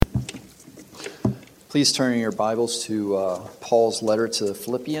Please turn in your Bibles to Paul's letter to the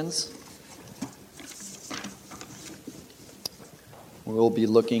Philippians. We'll be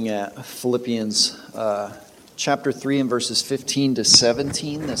looking at Philippians chapter 3 and verses 15 to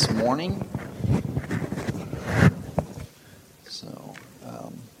 17 this morning.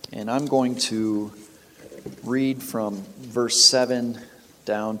 And I'm going to read from verse 7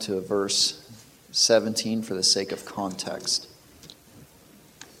 down to verse 17 for the sake of context.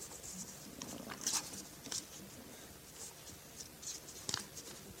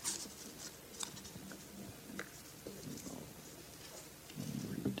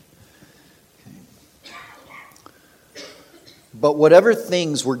 But whatever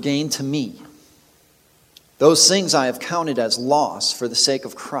things were gained to me, those things I have counted as loss for the sake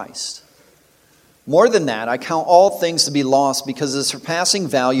of Christ. More than that, I count all things to be lost because of the surpassing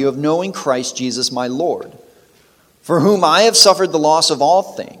value of knowing Christ Jesus my Lord, for whom I have suffered the loss of all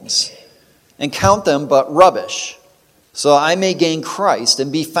things, and count them but rubbish, so I may gain Christ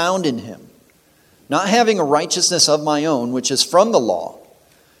and be found in him, not having a righteousness of my own, which is from the law,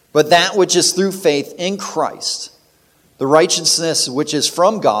 but that which is through faith in Christ, the righteousness which is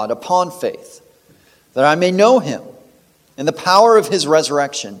from God upon faith, that I may know him and the power of his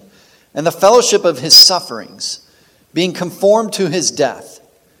resurrection and the fellowship of his sufferings, being conformed to his death,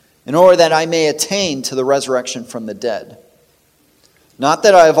 in order that I may attain to the resurrection from the dead. Not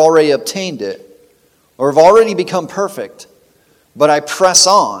that I have already obtained it or have already become perfect, but I press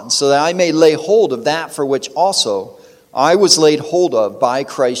on so that I may lay hold of that for which also I was laid hold of by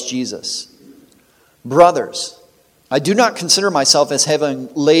Christ Jesus. Brothers, I do not consider myself as having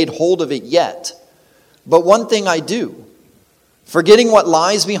laid hold of it yet, but one thing I do, forgetting what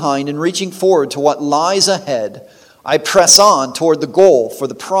lies behind and reaching forward to what lies ahead, I press on toward the goal for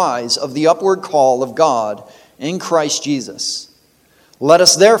the prize of the upward call of God in Christ Jesus. Let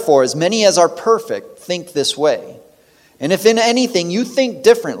us therefore, as many as are perfect, think this way. And if in anything you think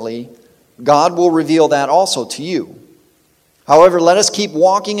differently, God will reveal that also to you. However, let us keep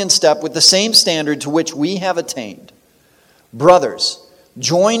walking in step with the same standard to which we have attained. Brothers,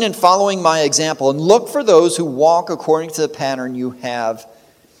 join in following my example and look for those who walk according to the pattern you have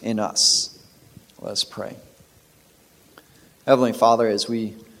in us. Let's pray. Heavenly Father, as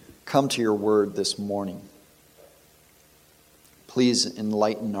we come to your word this morning, please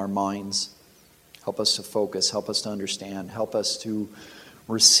enlighten our minds. Help us to focus. Help us to understand. Help us to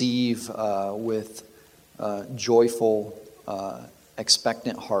receive with joyful,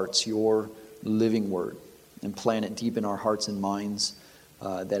 expectant hearts your living word, and plant it deep in our hearts and minds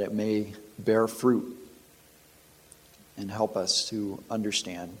that it may bear fruit, and help us to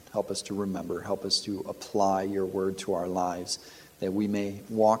understand, help us to remember, help us to apply your word to our lives, that we may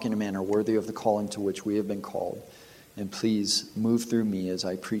walk in a manner worthy of the calling to which we have been called. And please move through me as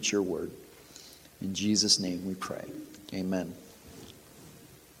I preach your word. In Jesus' name we pray. Amen.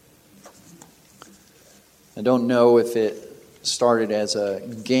 I don't know if it started as a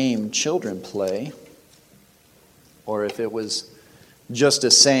game children play, or if it was just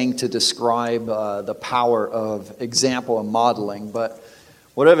a saying to describe the power of example and modeling. But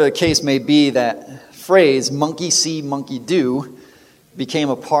whatever the case may be, that phrase, monkey see, monkey do, became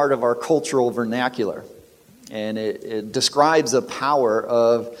a part of our cultural vernacular. And it describes the power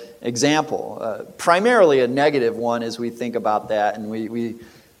of example, primarily a negative one as we think about that. And we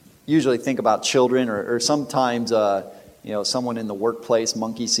usually think about children, or sometimes someone in the workplace,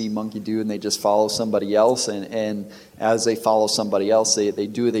 monkey see, monkey do, and they just follow somebody else. And as they follow somebody else, they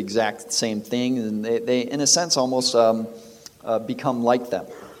do the exact same thing. And they in a sense, almost become like them.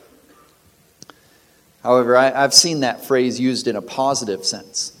 However, I've seen that phrase used in a positive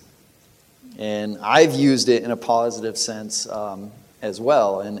sense. And I've used it in a positive sense as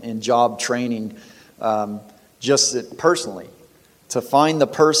well, in job training, just personally, to find the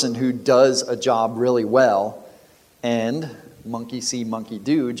person who does a job really well, and monkey see, monkey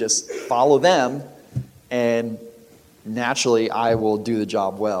do, just follow them, and naturally I will do the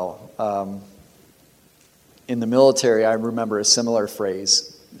job well. In the military, I remember a similar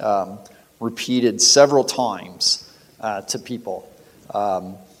phrase repeated several times to people.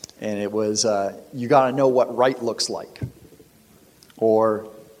 And it was, you got to know what right looks like. Or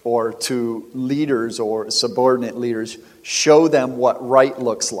to leaders or subordinate leaders, show them what right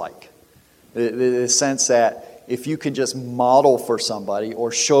looks like. The sense that if you could just model for somebody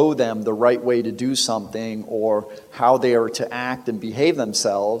or show them the right way to do something or how they are to act and behave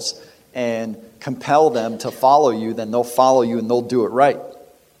themselves and compel them to follow you, then they'll follow you and they'll do it right.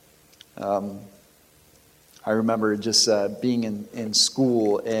 I remember just being in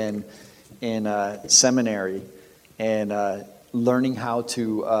school and in seminary and learning how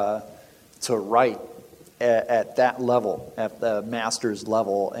to write at that level, at the master's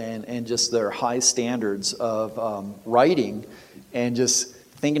level, and just their high standards of writing, and just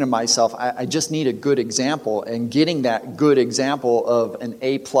thinking to myself, I just need a good example, and getting that good example of an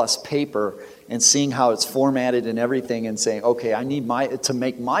A+ paper and seeing how it's formatted and everything, and saying, okay, I need to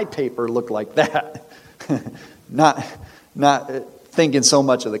make my paper look like that. not thinking so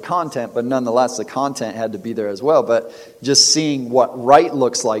much of the content, but nonetheless the content had to be there as well. But just seeing what right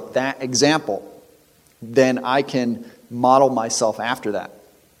looks like, that example, then I can model myself after that.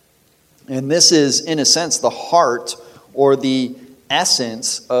 And this is, in a sense, the heart or the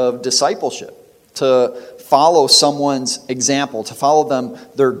essence of discipleship. To follow someone's example, to follow them,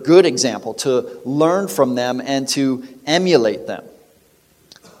 their good example, to learn from them and to emulate them.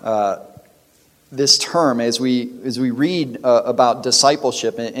 This term, as we read about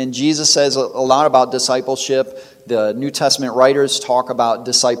discipleship, and Jesus says a lot about discipleship. The New Testament writers talk about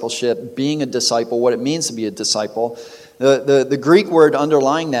discipleship, being a disciple, what it means to be a disciple. The Greek word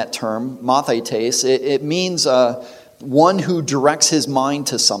underlying that term, mathetes, it means one who directs his mind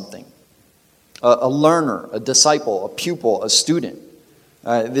to something. A learner, a disciple, a pupil, a student.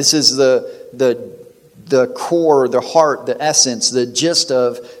 This is the core, the heart, the essence, the gist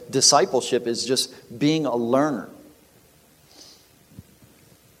of discipleship is just being a learner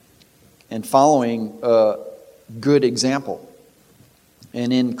and following a good example.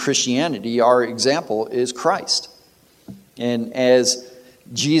 And in Christianity, our example is Christ. And as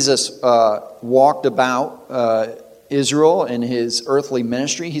Jesus walked about Israel in his earthly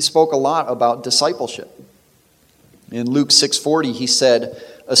ministry, he spoke a lot about discipleship. In Luke 6:40, he said,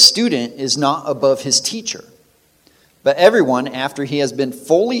 "A student is not above his teacher, but everyone, after he has been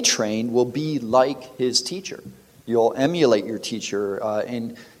fully trained, will be like his teacher." You'll emulate your teacher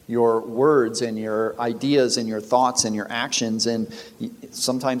in your words and your ideas and your thoughts and your actions, and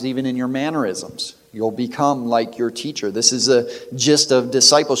sometimes even in your mannerisms. You'll become like your teacher. This is a gist of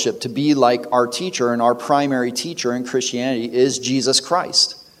discipleship, to be like our teacher, and our primary teacher in Christianity is Jesus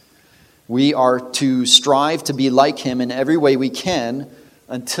Christ. We are to strive to be like him in every way we can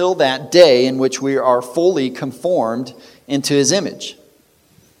until that day in which we are fully conformed into his image.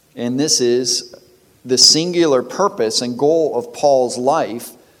 And this is the singular purpose and goal of Paul's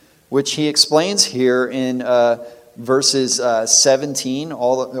life, which he explains here in verses 17,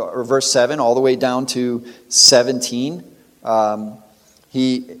 verse 7, all the way down to 17.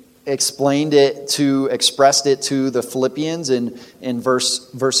 He expressed it to the Philippians in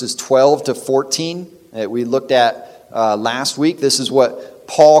verses 12 to 14 that we looked at last week. This is what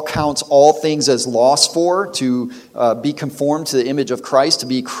Paul counts all things as loss for, to be conformed to the image of Christ, to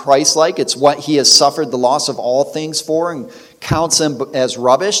be Christ-like. It's what he has suffered the loss of all things for, and counts them as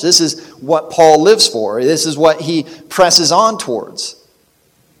rubbish. This is what Paul lives for. This is what he presses on towards.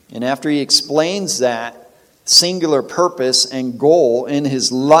 And after he explains that singular purpose and goal in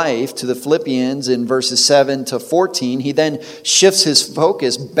his life to the Philippians in verses 7 to 14, he then shifts his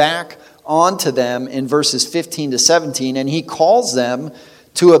focus back onto them in verses 15 to 17, and he calls them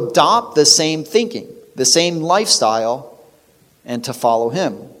to adopt the same thinking, the same lifestyle, and to follow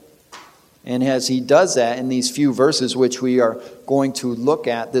him. And as he does that in these few verses, which we are going to look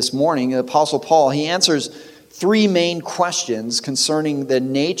at this morning, the Apostle Paul, he answers three main questions concerning the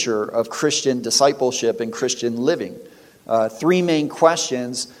nature of Christian discipleship and Christian living. Three main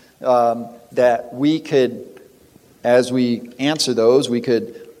questions that we could, as we answer those, we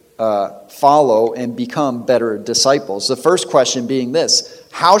could follow and become better disciples. The first question being this: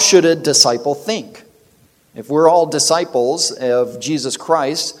 how should a disciple think? If we're all disciples of Jesus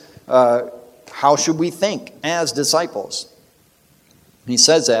Christ, how should we think as disciples? He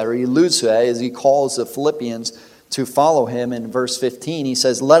says that, or he alludes to that, as he calls the Philippians to follow him in verse 15. He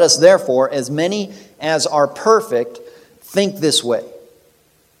says, "Let us therefore, as many as are perfect, think this way."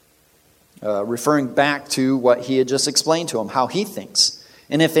 Referring back to what he had just explained to him, how he thinks.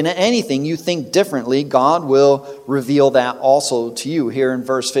 And if in anything you think differently, God will reveal that also to you. Here in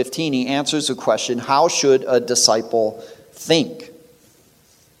verse 15, he answers the question, how should a disciple think?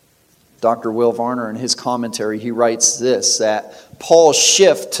 Dr. Will Varner, in his commentary, he writes this, that Paul's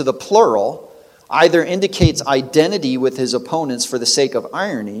shift to the plural either indicates identity with his opponents for the sake of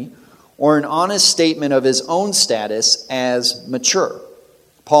irony, or an honest statement of his own status as mature.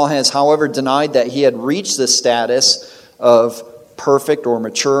 Paul has, however, denied that he had reached the status of perfect or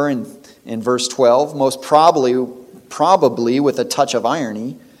mature in verse 12, most probably with a touch of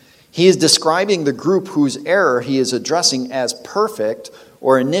irony. He is describing the group whose error he is addressing as perfect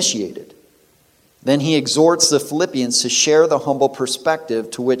or initiated. Then he exhorts the Philippians to share the humble perspective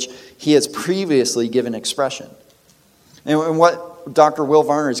to which he has previously given expression. And what Dr. Will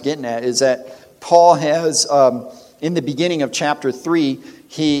Varner is getting at is that Paul has, in the beginning of chapter 3,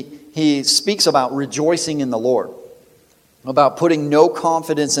 he speaks about rejoicing in the Lord, about putting no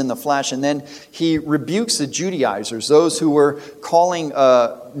confidence in the flesh. And then he rebukes the Judaizers, those who were calling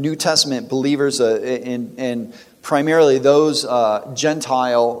New Testament believers and primarily those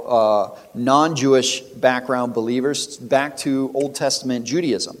Gentile, non-Jewish background believers back to Old Testament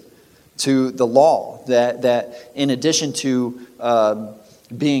Judaism, to the law, that in addition to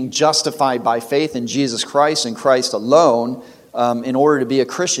being justified by faith in Jesus Christ and Christ alone, in order to be a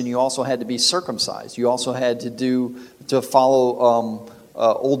Christian, you also had to be circumcised. You also had to follow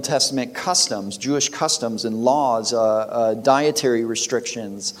Old Testament customs, Jewish customs and laws, dietary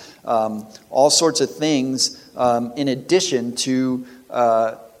restrictions, all sorts of things in addition to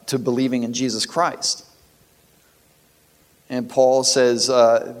believing in Jesus Christ. And Paul says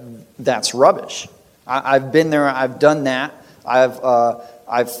that's rubbish. I've been there. I've done that.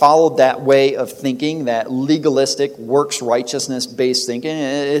 I've followed that way of thinking, that legalistic, works righteousness-based thinking.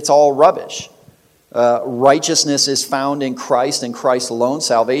 It's all rubbish. Righteousness is found in Christ and Christ alone.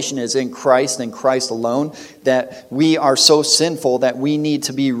 Salvation is in Christ and Christ alone. That we are so sinful that we need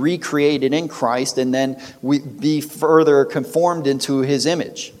to be recreated in Christ and then we be further conformed into His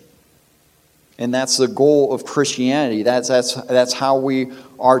image. And that's the goal of Christianity. That's how we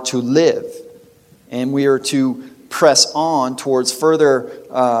are to live. And we are to press on towards further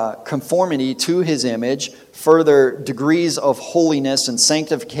conformity to His image, further degrees of holiness and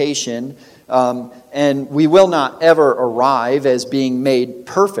sanctification. And we will not ever arrive as being made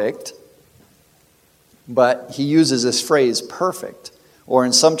perfect, but he uses this phrase perfect, or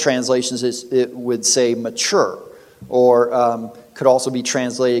in some translations it would say mature, or could also be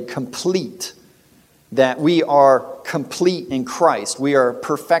translated complete. That we are complete in Christ. We are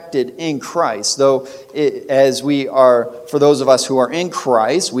perfected in Christ. Though, as we are, for those of us who are in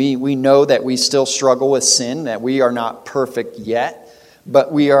Christ, we know that we still struggle with sin, that we are not perfect yet,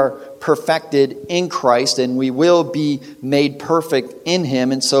 but we are perfected in Christ, and we will be made perfect in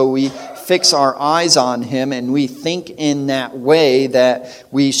Him. And so we fix our eyes on Him, and we think in that way that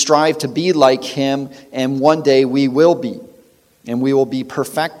we strive to be like Him, and one day we will be. And we will be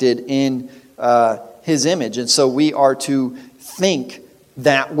perfected in His image. And so we are to think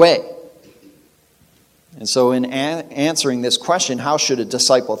that way. And so in answering this question, how should a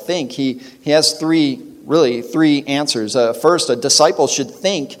disciple think? He has three answers. First, a disciple should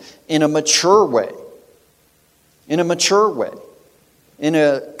think in a mature way. In a mature way. In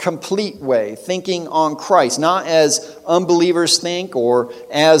a complete way. Thinking on Christ. Not as unbelievers think or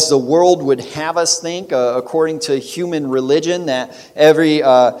as the world would have us think, according to human religion, that every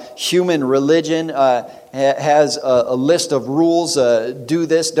human religion has a list of rules. Do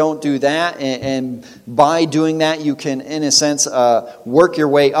this, don't do that. And by doing that, you can, in a sense, work your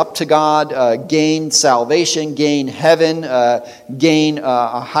way up to God, gain salvation, gain heaven, gain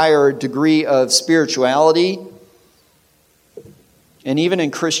a higher degree of spirituality. And even in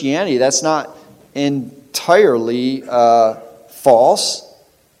Christianity, that's not entirely false.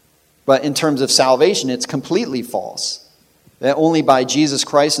 But in terms of salvation, it's completely false. That only by Jesus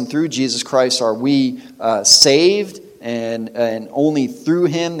Christ and through Jesus Christ are we saved, and only through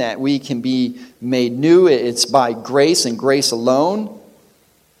Him that we can be made new. It's by grace and grace alone.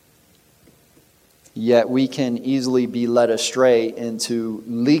 Yet we can easily be led astray into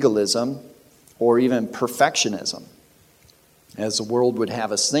legalism or even perfectionism, as the world would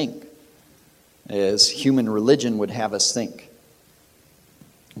have us think, as human religion would have us think.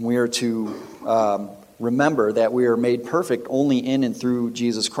 We are to remember that we are made perfect only in and through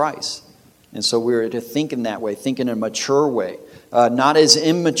Jesus Christ. And so we are to think in that way, think in a mature way. Not as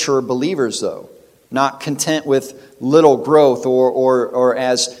immature believers, though. Not content with little growth or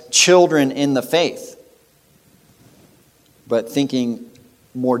as children in the faith. But thinking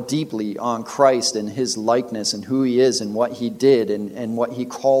more deeply on Christ and His likeness and who He is and what He did and what He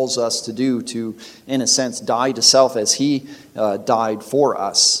calls us to do, to, in a sense, die to self as He died for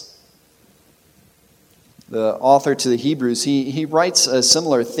us. The author to the Hebrews, he writes a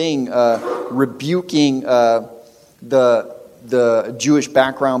similar thing, rebuking the Jewish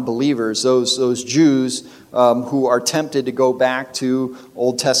background believers, those Jews who are tempted to go back to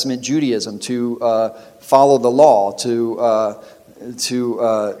Old Testament Judaism, to follow the law, to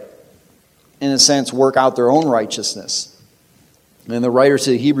in a sense, work out their own righteousness. And the writer to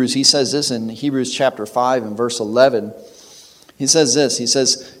the Hebrews, he says this in Hebrews chapter 5 and verse 11. He says this, he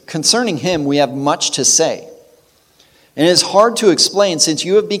says, "Concerning Him we have much to say, and it is hard to explain since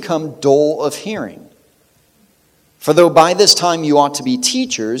you have become dull of hearing. For though by this time you ought to be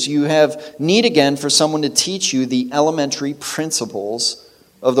teachers, you have need again for someone to teach you the elementary principles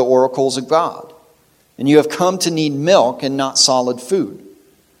of the oracles of God. and you have come to need milk and not solid food.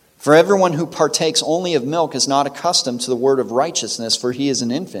 For everyone who partakes only of milk is not accustomed to the word of righteousness, for he is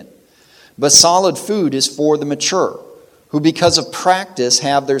an infant. But solid food is for the mature, who because of practice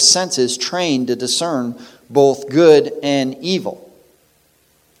have their senses trained to discern both good and evil.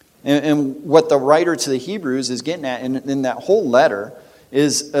 And what the writer to the Hebrews is getting at in that whole letter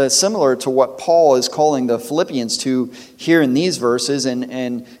is similar to what Paul is calling the Philippians to here in these verses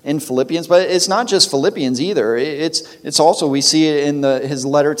and in Philippians. But it's not just Philippians either. It's also, we see it in his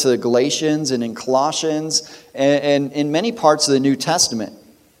letter to the Galatians and in Colossians and in many parts of the New Testament.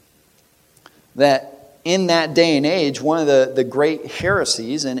 That in that day and age, one of the great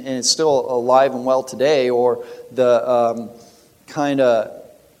heresies, and it's still alive and well today, or the kind of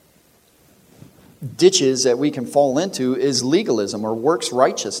ditches that we can fall into, is legalism or works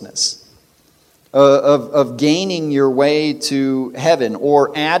righteousness, of gaining your way to heaven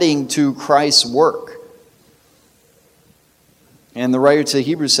or adding to Christ's work. And the writer to the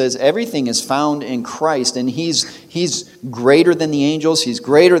Hebrews says everything is found in Christ, and he's greater than the angels, he's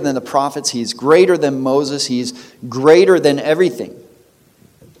greater than the prophets, he's greater than Moses, he's greater than everything.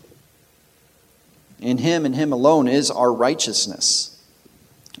 In him and him alone is our righteousness.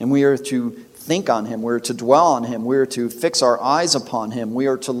 And we are to think on him, we're to dwell on him, we're to fix our eyes upon him, we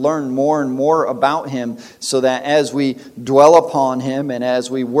are to learn more and more about him, so that as we dwell upon him and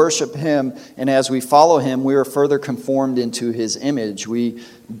as we worship him and as we follow him, we are further conformed into his image. We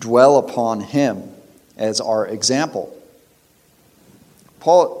dwell upon him as our example.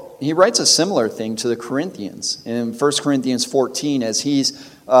 Paul, he writes a similar thing to the Corinthians in 1 Corinthians 14 as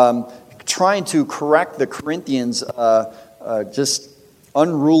he's trying to correct the Corinthians just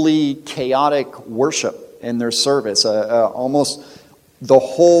unruly, chaotic worship in their service. Almost the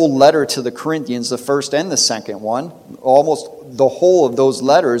whole letter to the Corinthians, the first and the second one, almost the whole of those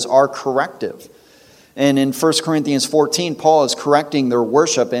letters are corrective. And in 1 Corinthians 14, Paul is correcting their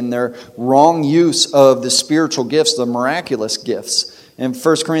worship and their wrong use of the spiritual gifts, the miraculous gifts. In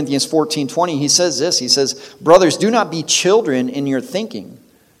 1 Corinthians 14:20, he says this, he says, "Brothers, do not be children in your thinking.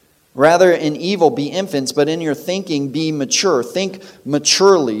 Rather, in evil be infants, but in your thinking be mature." Think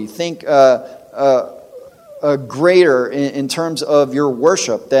maturely. Think greater in terms of your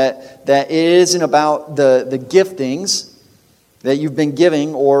worship. That it isn't about the giftings that you've been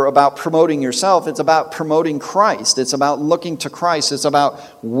giving or about promoting yourself. It's about promoting Christ. It's about looking to Christ. It's about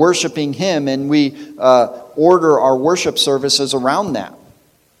worshiping him. And we order our worship services around that.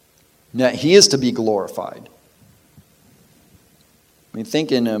 That he is to be glorified. We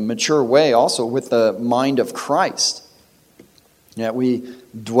think in a mature way also with the mind of Christ. That we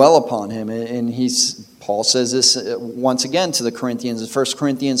dwell upon him. And Paul says this once again to the Corinthians in 1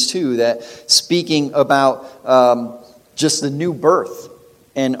 Corinthians 2, that speaking about just the new birth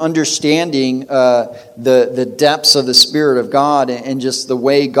and understanding the depths of the Spirit of God and just the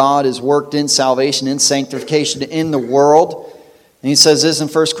way God has worked in salvation, in sanctification, in the world. And he says this in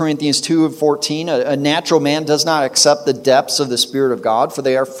 1 Corinthians 2:14, a natural man does not accept the depths of the Spirit of God, for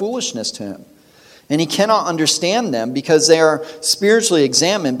they are foolishness to him. And he cannot understand them because they are spiritually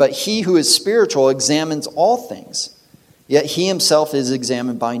examined, but he who is spiritual examines all things. Yet he himself is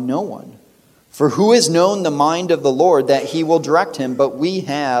examined by no one. For who has known the mind of the Lord that he will direct him? But we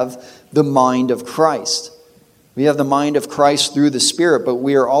have the mind of Christ. We have the mind of Christ through the Spirit, but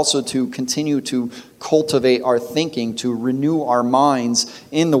we are also to continue to cultivate our thinking, to renew our minds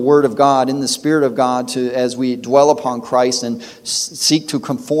in the Word of God, in the Spirit of God, as we dwell upon Christ and seek to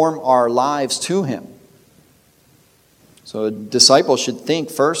conform our lives to him. So a disciple should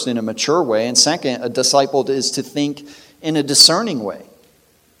think first in a mature way, and second, a disciple is to think in a discerning way.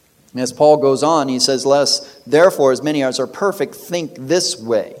 As Paul goes on, he says, "Let us, therefore, as many as are perfect, think this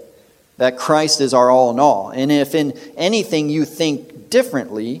way, that Christ is our all in all. And if in anything you think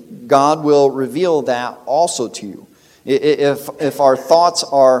differently, God will reveal that also to you." If our thoughts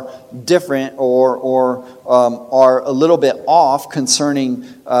are different or are a little bit off concerning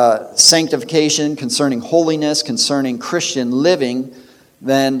sanctification, concerning holiness, concerning Christian living,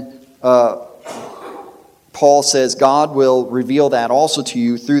 then Paul says God will reveal that also to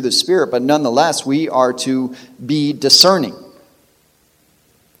you through the Spirit. But nonetheless, we are to be discerning.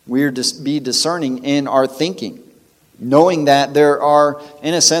 We are to be discerning in our thinking, knowing that there are,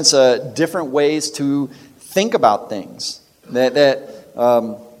 in a sense, different ways to think about things.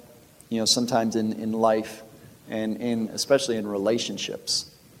 Sometimes in life and especially in relationships,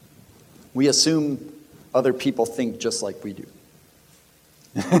 we assume other people think just like we do,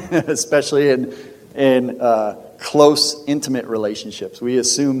 especially in close, intimate relationships. We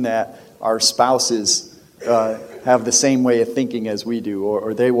assume that our spouses have the same way of thinking as we do,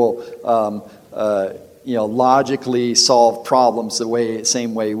 or they will logically solve problems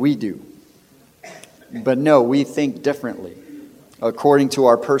same way we do. But no, we think differently, according to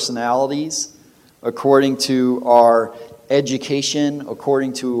our personalities, according to our education,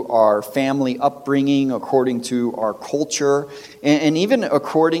 according to our family upbringing, according to our culture, and even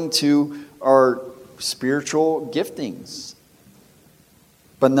according to our spiritual giftings.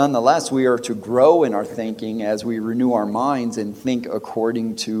 But nonetheless, we are to grow in our thinking as we renew our minds and think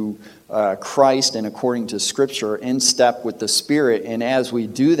according to Christ and according to Scripture, in step with the Spirit. And as we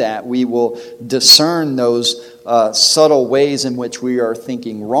do that, we will discern those subtle ways in which we are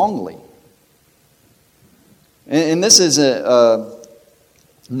thinking wrongly. And this is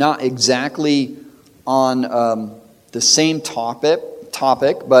not exactly on the same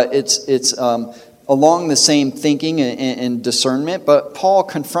topic, but it's along the same thinking and discernment. But Paul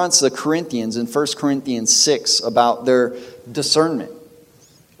confronts the Corinthians in 1 Corinthians 6 about their discernment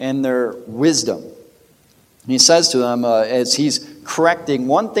and their wisdom. And he says to them, as he's correcting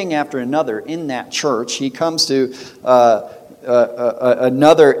one thing after another in that church, he comes to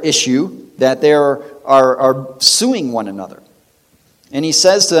another issue that they are suing one another. And he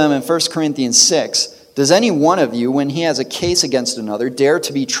says to them in 1 Corinthians 6, "Does any one of you, when he has a case against another, dare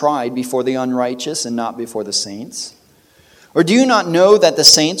to be tried before the unrighteous and not before the saints? Or do you not know that the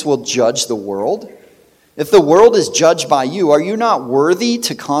saints will judge the world? If the world is judged by you, are you not worthy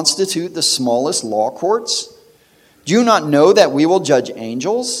to constitute the smallest law courts? Do you not know that we will judge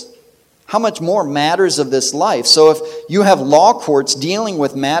angels? How much more matters of this life? So if you have law courts dealing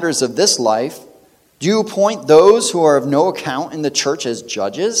with matters of this life, do you appoint those who are of no account in the church as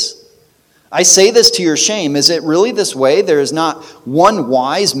judges? I say this to your shame. Is it really this way? There is not one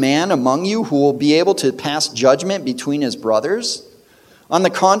wise man among you who will be able to pass judgment between his brothers. On the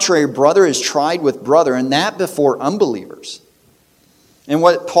contrary, brother is tried with brother, and that before unbelievers." And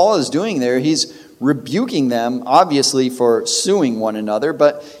what Paul is doing there, he's rebuking them, obviously, for suing one another,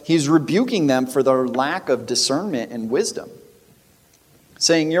 but he's rebuking them for their lack of discernment and wisdom.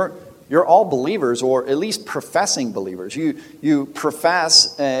 Saying, you're all believers, or at least professing believers. You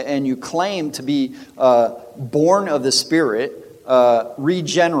profess and you claim to be born of the Spirit,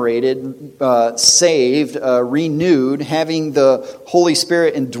 regenerated, saved, renewed, having the Holy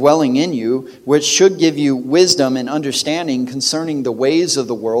Spirit indwelling in you, which should give you wisdom and understanding concerning the ways of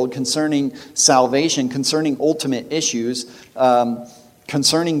the world, concerning salvation, concerning ultimate issues,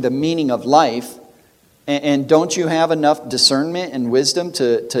 concerning the meaning of life. And don't you have enough discernment and wisdom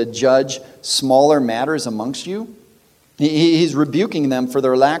to judge smaller matters amongst you? He's rebuking them for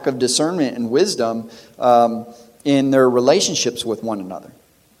their lack of discernment and wisdom in their relationships with one another.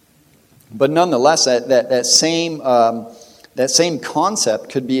 But nonetheless, that same concept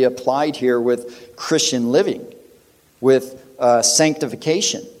could be applied here with Christian living, with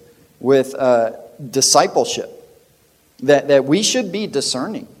sanctification, with discipleship, that we should be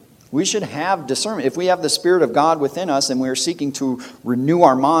discerning. We should have discernment. If we have the Spirit of God within us and we are seeking to renew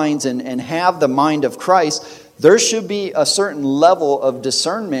our minds and have the mind of Christ, there should be a certain level of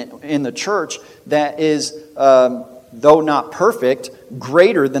discernment in the church that is, though not perfect,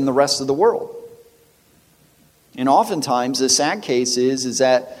 greater than the rest of the world. And oftentimes, the sad case is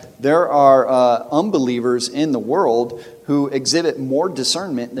that there are unbelievers in the world who exhibit more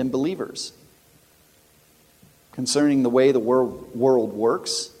discernment than believers concerning the way the world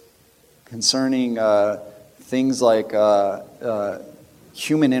works, concerning things like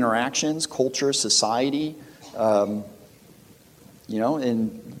human interactions, culture, society, and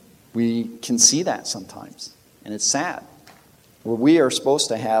we can see that sometimes, and it's sad. Where we are supposed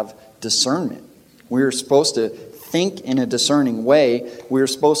to have discernment. We are supposed to think in a discerning way. We are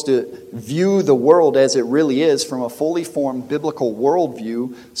supposed to view the world as it really is from a fully formed biblical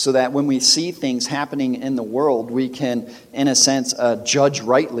worldview, so that when we see things happening in the world, we can, in a sense, judge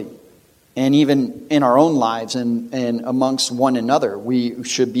rightly. And even in our own lives and amongst one another, we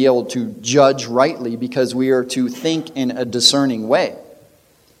should be able to judge rightly because we are to think in a discerning way.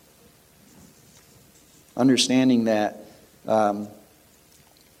 Understanding that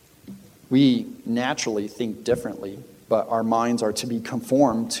we naturally think differently, but our minds are to be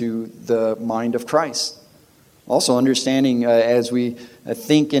conformed to the mind of Christ. Also understanding as we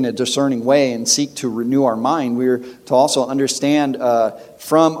think in a discerning way and seek to renew our mind, we're to also understand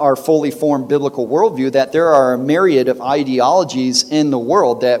from our fully formed biblical worldview that there are a myriad of ideologies in the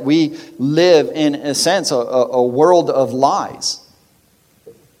world, that we live in a sense a world of lies.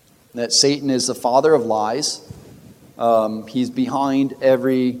 That Satan is the father of lies. He's behind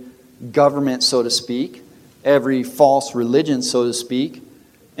every government, so to speak, every false religion, so to speak,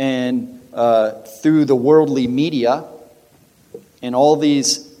 and through the worldly media and all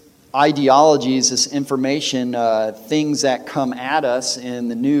these ideologies, this information, things that come at us in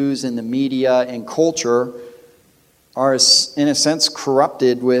the news, in the media, and culture are, in a sense,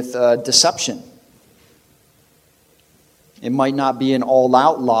 corrupted with deception. It might not be an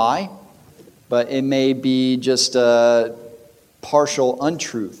all-out lie, but it may be just a partial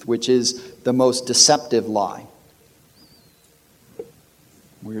untruth, which is the most deceptive lie.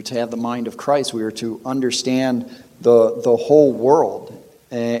 We are to have the mind of Christ. We are to understand the whole world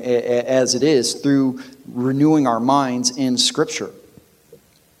as it is through renewing our minds in Scripture.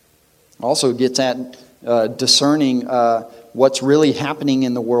 Also gets at discerning what's really happening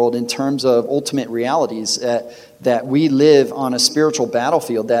in the world in terms of ultimate realities, that we live on a spiritual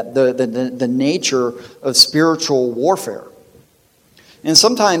battlefield, that the nature of spiritual warfare. And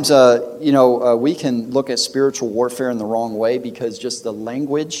sometimes, we can look at spiritual warfare in the wrong way because just the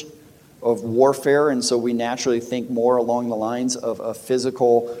language of warfare, and so we naturally think more along the lines of a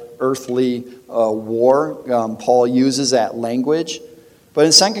physical, earthly war. Paul uses that language. But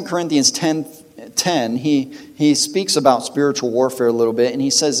in 2 Corinthians 10, he speaks about spiritual warfare a little bit, and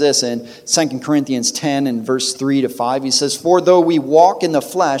he says this in 2 Corinthians 10 and verse 3 to 5. He says, "For though we walk in the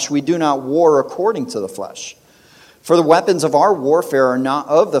flesh, we do not war according to the flesh. For the weapons of our warfare are not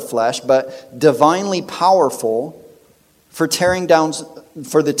of the flesh, but divinely powerful for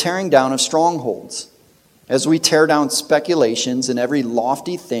the tearing down of strongholds, as we tear down speculations and every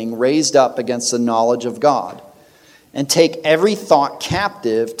lofty thing raised up against the knowledge of God, and take every thought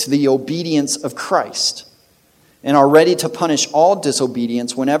captive to the obedience of Christ, and are ready to punish all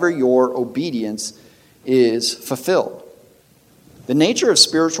disobedience whenever your obedience is fulfilled." The nature of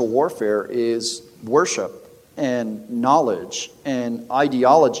spiritual warfare is worship and knowledge and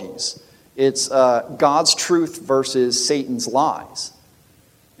ideologies. It's God's truth versus Satan's lies.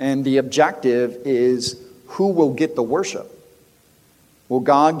 And the objective is, who will get the worship? Will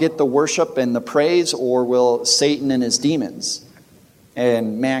God get the worship and the praise, or will Satan and his demons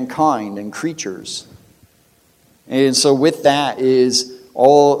and mankind and creatures? And so with that is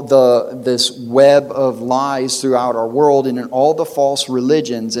all this web of lies throughout our world, and in all the false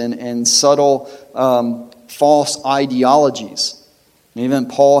religions and subtle false ideologies. Even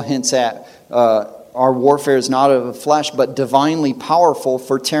Paul hints at our warfare is not of the flesh, but divinely powerful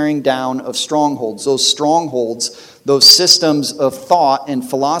for tearing down of strongholds. Those strongholds, those systems of thought and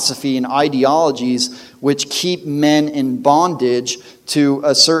philosophy and ideologies which keep men in bondage to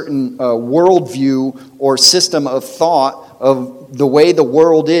a certain worldview or system of thought of the way the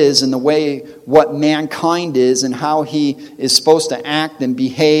world is and the way what mankind is and how he is supposed to act and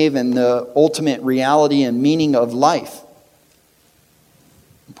behave and the ultimate reality and meaning of life.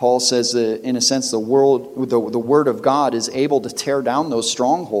 Paul says that, in a sense, the Word of God is able to tear down those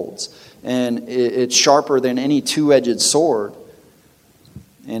strongholds. And it's sharper than any two-edged sword.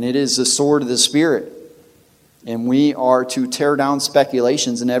 And it is the sword of the Spirit. And we are to tear down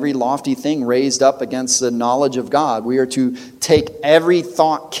speculations and every lofty thing raised up against the knowledge of God. We are to take every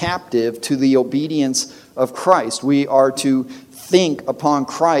thought captive to the obedience of Christ. We are to think upon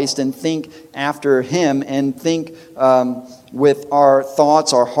Christ and think after Him and think with our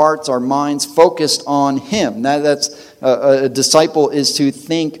thoughts, our hearts, our minds focused on Him. That's a disciple is to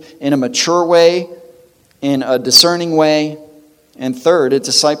think in a mature way, in a discerning way. And third, a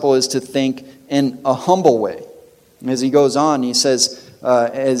disciple is to think in a humble way. As he goes on, he says,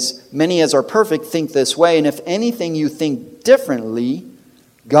 as many as are perfect think this way, and if anything you think differently,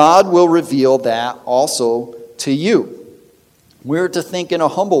 God will reveal that also to you. We're to think in a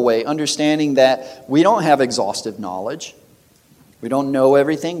humble way, understanding that we don't have exhaustive knowledge. We don't know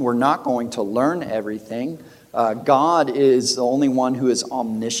everything. We're not going to learn everything. God is the only one who is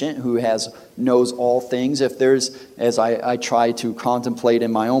omniscient, who knows all things. If there's, as I try to contemplate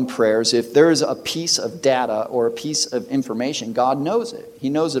in my own prayers, if there's a piece of data or a piece of information, God knows it. He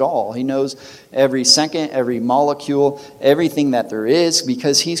knows it all. He knows every second, every molecule, everything that there is,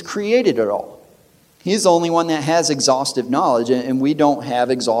 because He's created it all. He's the only one that has exhaustive knowledge, and we don't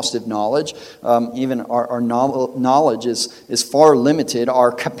have exhaustive knowledge. Even our knowledge is far limited.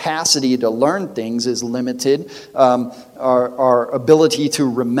 Our capacity to learn things is limited. Our ability to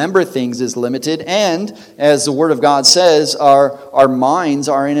remember things is limited. And as the Word of God says, our minds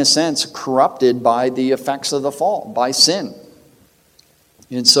are, in a sense, corrupted by the effects of the fall, by sin.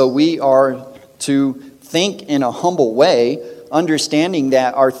 And so we are to think in a humble way, understanding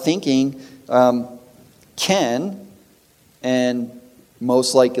that our thinking can, and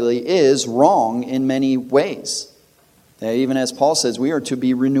most likely is, wrong in many ways. Even as Paul says, we are to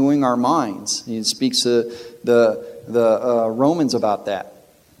be renewing our minds. He speaks to the Romans about that.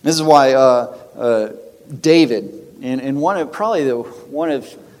 This is why David, and one of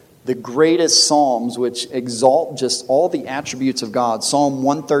the greatest psalms which exalt just all the attributes of God, Psalm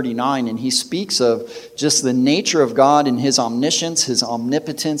 139, and he speaks of just the nature of God and his omniscience, his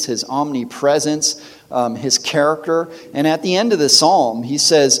omnipotence, his omnipresence, his character. And at the end of the psalm, he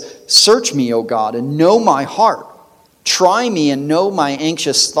says, "Search me, O God, and know my heart. Try me and know my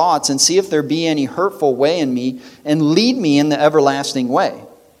anxious thoughts, and see if there be any hurtful way in me, and lead me in the everlasting way."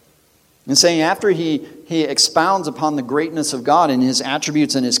 And saying after he expounds upon the greatness of God and his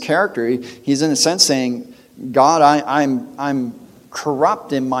attributes and his character, he's in a sense saying, God, I'm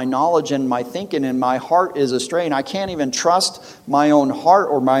corrupt in my knowledge and my thinking, and my heart is astray, and I can't even trust my own heart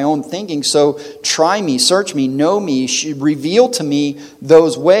or my own thinking. So try me, search me, know me, reveal to me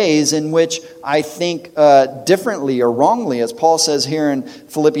those ways in which I think differently or wrongly. As Paul says here in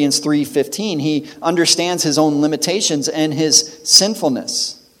Philippians 3:15, he understands his own limitations and his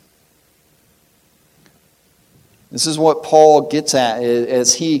sinfulness. This is what Paul gets at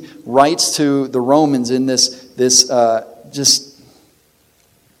as he writes to the Romans in this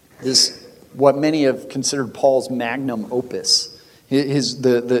what many have considered Paul's magnum opus,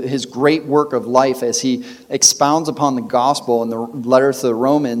 his great work of life as he expounds upon the gospel in the letter to the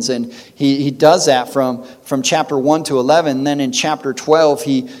Romans. And he does that from chapter 1 to 11. And then in chapter 12,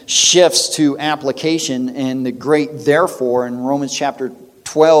 he shifts to application and the great therefore. In Romans chapter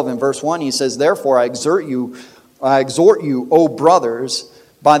 12 and verse 1, he says, "Therefore I exhort you, O brothers,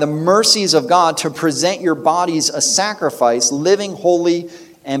 by the mercies of God, to present your bodies a sacrifice, living, holy,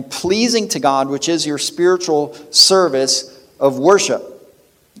 and pleasing to God, which is your spiritual service of worship."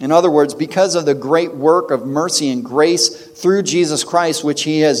 In other words, because of the great work of mercy and grace through Jesus Christ, which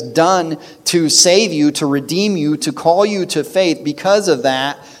he has done to save you, to redeem you, to call you to faith, because of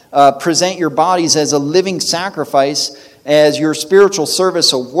that, present your bodies as a living sacrifice, as your spiritual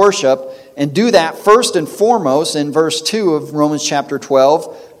service of worship. And do that first and foremost in verse 2 of Romans chapter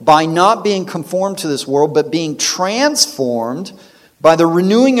 12, by not being conformed to this world, but being transformed by the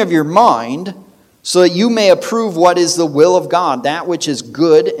renewing of your mind, so that you may approve what is the will of God, that which is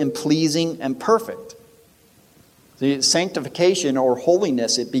good and pleasing and perfect. The sanctification or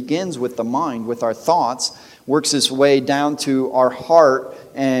holiness, it begins with the mind, with our thoughts, works its way down to our heart,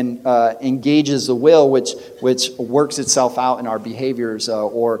 and engages the will, which works itself out in our behaviors,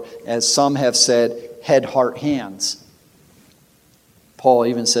 or as some have said, head, heart, hands. Paul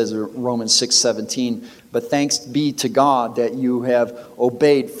even says in Romans 6:17, "But thanks be to God that you have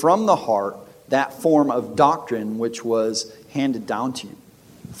obeyed from the heart that form of doctrine which was handed down to you,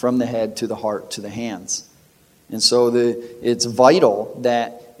 from the head to the heart to the hands." And so it's vital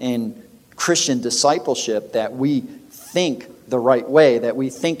that in Christian discipleship that we think the right way, that we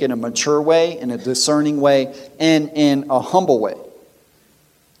think in a mature way, in a discerning way, and in a humble way.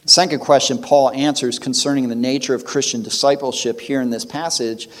 The second question Paul answers concerning the nature of Christian discipleship here in this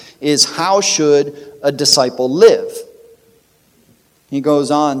passage is, how should a disciple live? He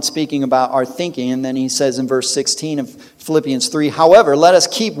goes on speaking about our thinking, and then he says in verse 16 of Philippians 3, "However, let us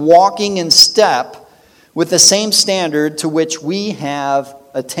keep walking in step with the same standard to which we have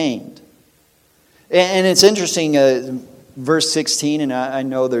attained." And it's interesting, verse 16, and I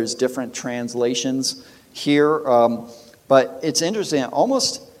know there's different translations here, but it's interesting.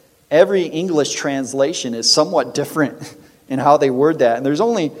 Almost every English translation is somewhat different in how they word that. And there's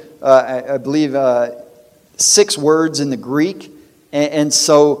only, I believe, 6 words in the Greek. And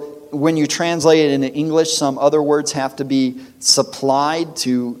so when you translate it into English, some other words have to be supplied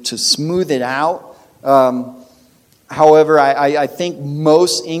to smooth it out. However, I think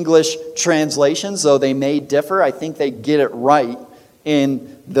most English translations, though they may differ, I think they get it right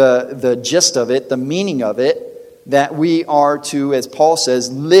in the gist of it, the meaning of it, that we are to, as Paul says,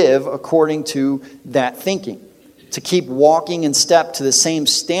 live according to that thinking. To keep walking in step to the same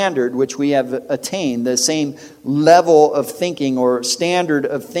standard which we have attained, the same level of thinking or standard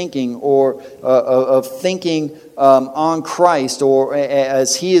of thinking, or of thinking on Christ, or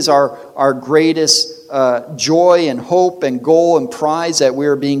as he is our greatest joy and hope and goal and prize, that we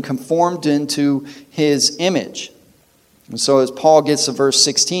are being conformed into his image. And so as Paul gets to verse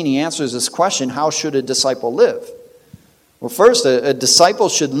 16, he answers this question, how should a disciple live? Well, first, a disciple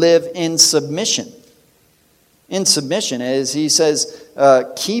should live in submission. In submission, as he says,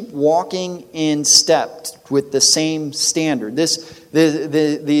 keep walking in step with the same standard.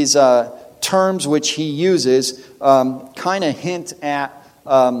 These terms which he uses kind of hint at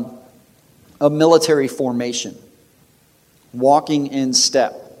a military formation. Walking in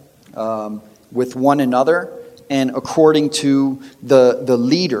step with one another and according to the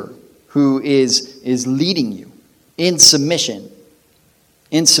leader who is leading you in submission.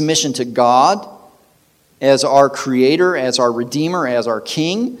 In submission to God, as our Creator, as our Redeemer, as our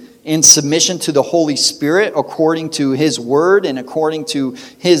King, in submission to the Holy Spirit according to His Word and according to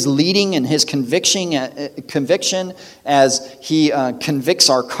His leading and His conviction as He convicts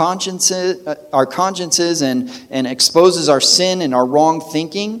our consciences and exposes our sin and our wrong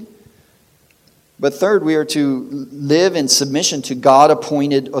thinking. But third, we are to live in submission to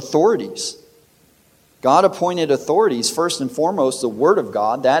God-appointed authorities. God-appointed authorities, first and foremost, the Word of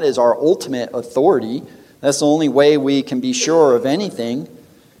God. That is our ultimate authority. That's the only way we can be sure of anything.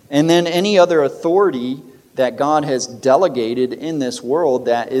 And then any other authority that God has delegated in this world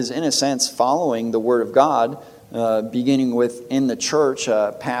that is, in a sense, following the Word of God, beginning with in the church,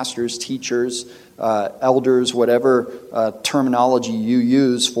 pastors, teachers, elders, whatever terminology you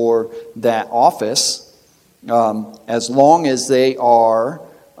use for that office, as long as they are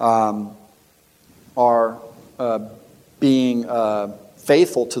being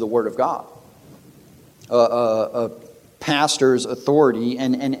faithful to the Word of God. A pastor's authority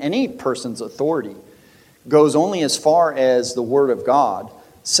and any person's authority goes only as far as the Word of God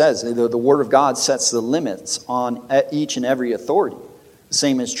says. The Word of God sets the limits on each and every authority. The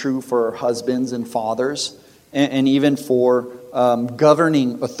same is true for husbands and fathers and even for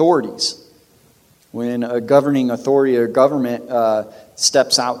governing authorities. When a governing authority or government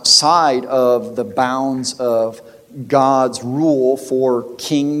steps outside of the bounds of God's rule for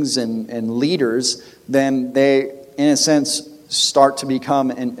kings and leaders, then they, in a sense, start to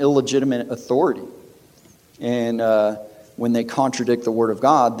become an illegitimate authority. And when they contradict the Word of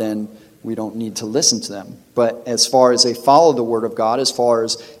God, then we don't need to listen to them. But as far as they follow the Word of God, as far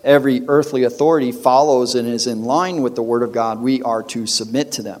as every earthly authority follows and is in line with the Word of God, we are to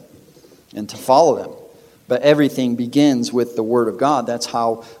submit to them and to follow them. But everything begins with the Word of God. That's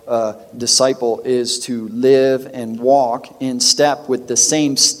how a disciple is to live and walk in step with the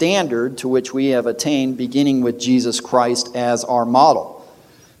same standard to which we have attained, beginning with Jesus Christ as our model.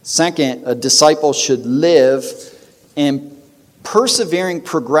 Second, a disciple should live in persevering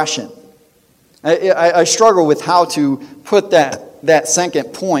progression. I struggle with how to put that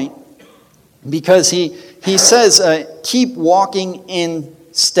second point, because he says keep walking in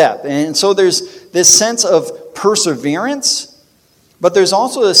step. And so there's this sense of perseverance, but there's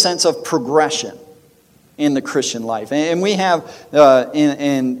also a sense of progression in the Christian life. And we have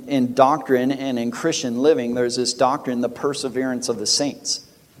in doctrine and in Christian living, there's this doctrine, the perseverance of the saints,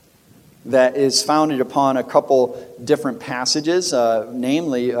 that is founded upon a couple different passages,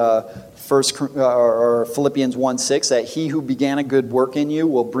 namely Philippians 1:6, that he who began a good work in you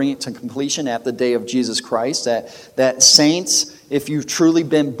will bring it to completion at the day of Jesus Christ. That saints, if you've truly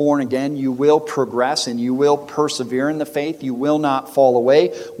been born again, you will progress and you will persevere in the faith. You will not fall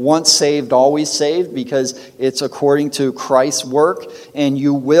away. Once saved, always saved, because it's according to Christ's work. And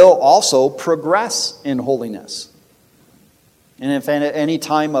you will also progress in holiness. And if at any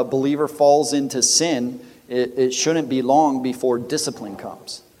time a believer falls into sin, it shouldn't be long before discipline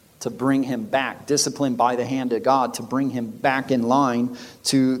comes to bring him back. Discipline by the hand of God to bring him back in line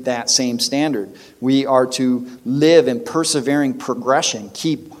to that same standard. We are to live in persevering progression.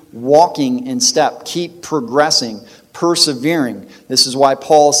 Keep walking in step. Keep progressing, persevering. This is why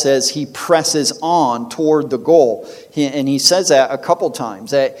Paul says he presses on toward the goal. And he says that a couple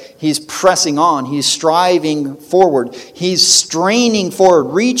times, that he's pressing on. He's striving forward. He's straining forward,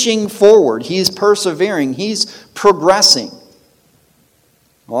 reaching forward. He's persevering. He's progressing.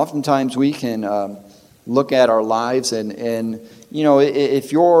 Oftentimes we can look at our lives and you know,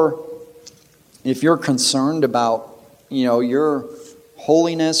 if you're concerned about, you know, your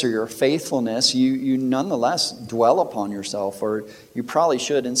holiness or your faithfulness, you nonetheless dwell upon yourself, or you probably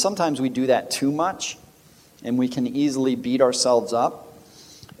should. And sometimes we do that too much, and we can easily beat ourselves up.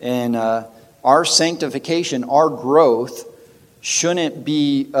 And our sanctification, our growth, shouldn't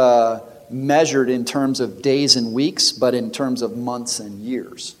be measured in terms of days and weeks, but in terms of months and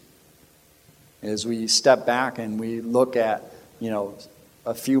years. As we step back and we look at, you know,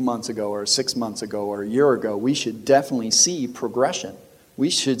 a few months ago or 6 months ago or a year ago, we should definitely see progression. We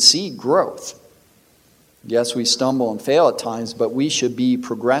should see growth. Yes, we stumble and fail at times, but we should be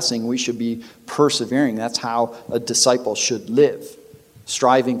progressing. We should be persevering. That's how a disciple should live,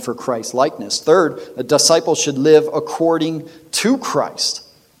 striving for Christ's likeness. Third, a disciple should live according to Christ,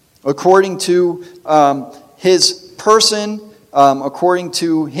 according to his person, according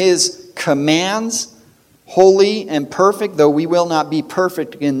to his commands, holy and perfect. Though we will not be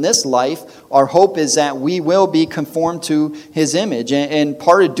perfect in this life, our hope is that we will be conformed to his image. And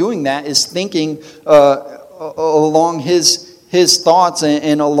part of doing that is thinking along his his thoughts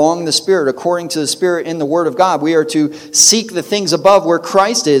and along the Spirit, according to the Spirit in the Word of God. We are to seek the things above where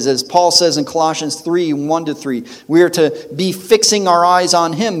Christ is, as Paul says in Colossians 3, 1-3. We are to be fixing our eyes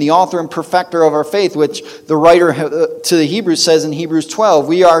on him, the author and perfecter of our faith, which the writer to the Hebrews says in Hebrews 12.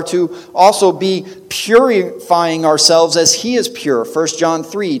 We are to also be purifying ourselves as he is pure, 1 John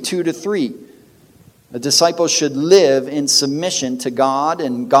 3, 2-3. A disciple should live in submission to God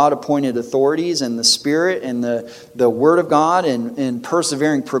and God-appointed authorities and the Spirit and the Word of God and in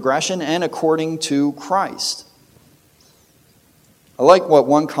persevering progression and according to Christ. I like what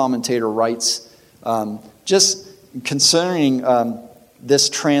one commentator writes just concerning this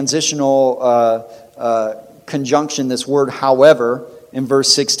transitional conjunction, this word however, in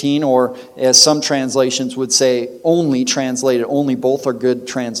verse 16, or as some translations would say, only translated, only, both are good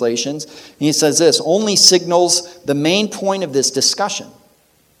translations. And he says this, only signals the main point of this discussion.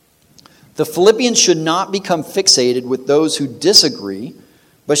 The Philippians should not become fixated with those who disagree,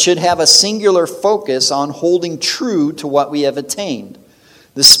 but should have a singular focus on holding true to what we have attained.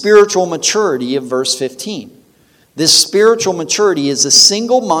 The spiritual maturity of verse 15. This spiritual maturity is a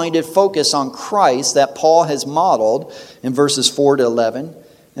single-minded focus on Christ that Paul has modeled in verses 4-11.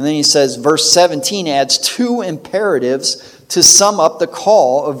 And then he says verse 17 adds two imperatives to sum up the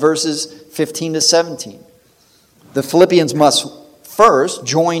call of verses 15-17. The Philippians must first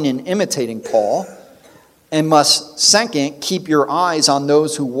join in imitating Paul, and must second keep your eyes on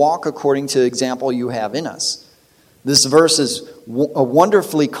those who walk according to the example you have in us. This verse is a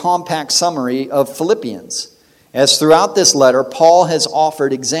wonderfully compact summary of Philippians. As throughout this letter, Paul has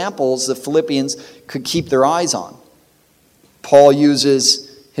offered examples the Philippians could keep their eyes on. Paul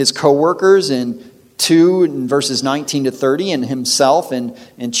uses his co-workers in verses 19-30, and himself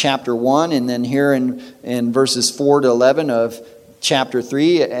in chapter 1, and then here in verses 4-11 of chapter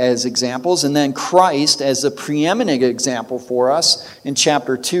 3 as examples, and then Christ as the preeminent example for us in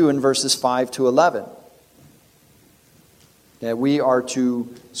chapter 2 and verses 5-11. That we are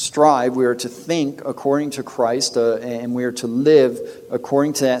to strive, we are to think according to Christ, and we are to live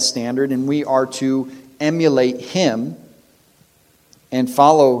according to that standard, and we are to emulate him and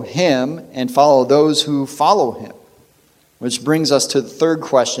follow those who follow him. Which brings us to the third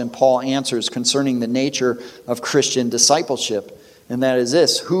question Paul answers concerning the nature of Christian discipleship, and that is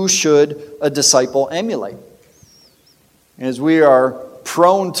this: who should a disciple emulate? As we are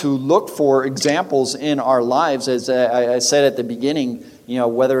prone to look for examples in our lives, as I said at the beginning,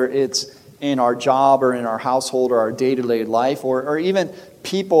 whether it's in our job or in our household or our day-to-day life, or even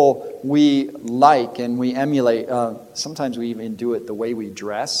people we like and we emulate. Sometimes we even do it the way we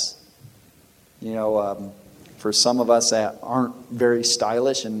dress. For some of us that aren't very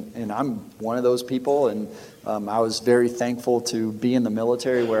stylish, and I'm one of those people, and I was very thankful to be in the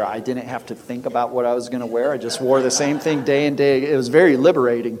military where I didn't have to think about what I was going to wear. I just wore the same thing day in day. It was very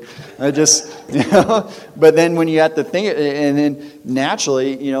liberating. But then when you have to think, and then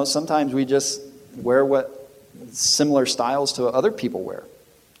naturally, sometimes we just wear what similar styles to other people wear.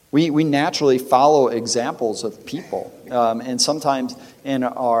 We naturally follow examples of people, and sometimes in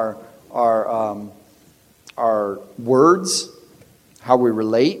our words, how we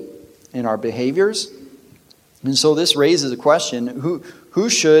relate, in our behaviors. And so this raises a question, who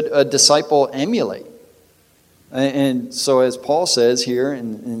should a disciple emulate? And so as Paul says here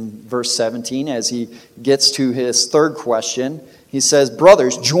in verse 17, as he gets to his third question, he says,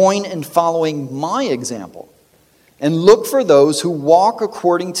 brothers, join in following my example, and look for those who walk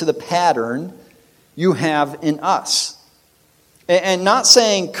according to the pattern you have in us. And not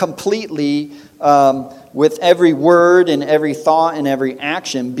saying completely with every word and every thought and every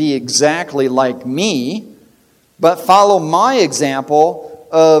action be exactly like me, but follow my example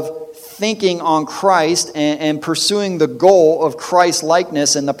of thinking on Christ and pursuing the goal of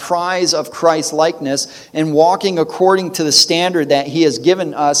Christ-likeness and the prize of Christ-likeness, and walking according to the standard that he has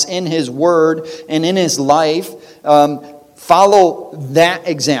given us in his word and in his life. Follow that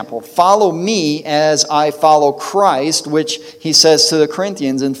example. Follow me as I follow Christ, which he says to the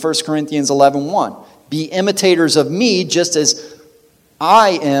Corinthians in 1 Corinthians 11:1. Be imitators of me just as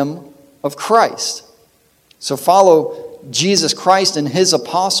I am of Christ. So follow Jesus Christ and his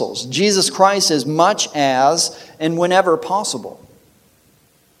apostles. Jesus Christ as much as and whenever possible.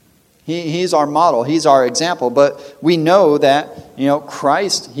 He's our model. He's our example. But we know that,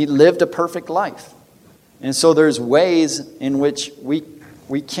 Christ, he lived a perfect life. And so there's ways in which we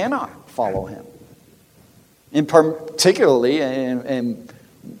cannot follow him. And particularly and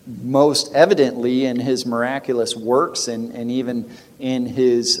most evidently in his miraculous works and even in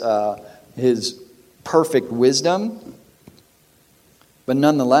his perfect wisdom. But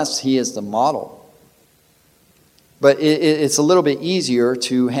nonetheless, he is the model. But it's a little bit easier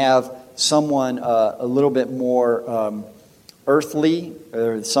to have someone a little bit more earthly,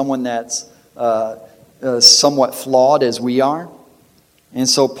 or someone that's somewhat flawed as we are. And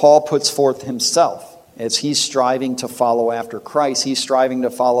so Paul puts forth himself as he's striving to follow after Christ. He's striving to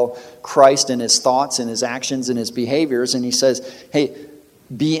follow Christ in his thoughts and his actions and his behaviors. And he says, hey,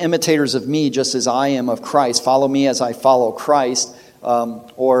 be imitators of me just as I am of Christ. Follow me as I follow Christ.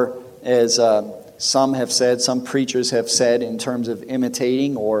 Or as some have said, some preachers have said in terms of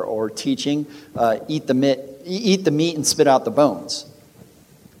imitating or teaching, eat the meat and spit out the bones.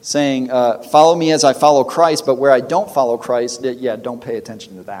 Saying, follow me as I follow Christ, but where I don't follow Christ, don't pay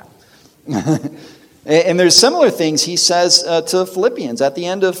attention to that. And there's similar things he says to Philippians, at the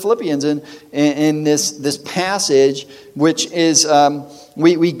end of Philippians, in this passage, which is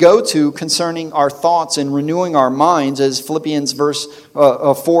we go to concerning our thoughts and renewing our minds, as Philippians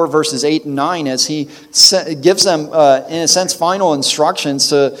 4, verses 8 and 9, as he gives them, in a sense, final instructions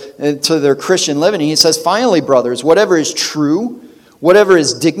to their Christian living. He says, finally, brothers, whatever is true, whatever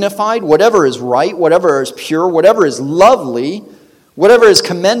is dignified, whatever is right, whatever is pure, whatever is lovely, whatever is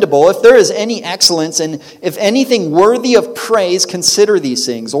commendable, if there is any excellence, and if anything worthy of praise, consider these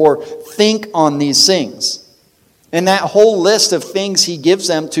things, or think on these things. And that whole list of things he gives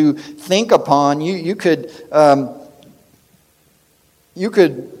them to think upon, you could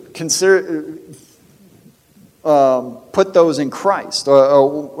consider put those in Christ.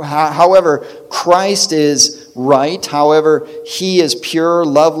 However, Christ is right. However, he is pure,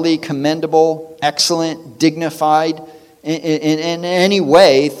 lovely, commendable, excellent, dignified. In any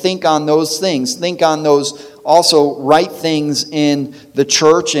way, think on those things. Think on those also right things in the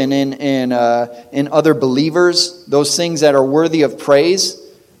church and in other believers, those things that are worthy of praise.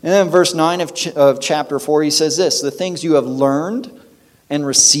 And then in verse 9 of chapter 4, he says this, the things you have learned and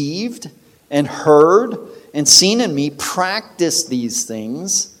received and heard and seen in me, practice these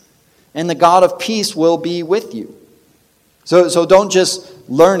things, and the God of peace will be with you. So don't just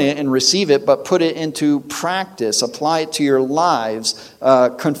learn it and receive it, but put it into practice. Apply it to your lives.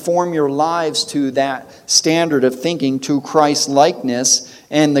 Conform your lives to that standard of thinking, to Christ's likeness,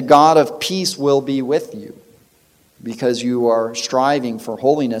 and the God of peace will be with you, because you are striving for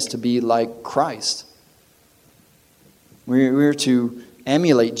holiness to be like Christ. We're to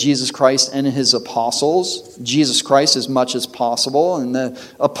emulate Jesus Christ and his apostles, Jesus Christ as much as possible, and the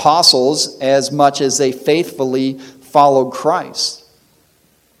apostles as much as they faithfully followed Christ.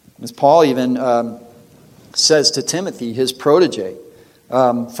 As Paul even says to Timothy, his protege,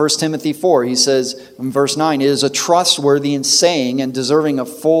 1 Timothy 4, he says in verse 9, it is a trustworthy in saying and deserving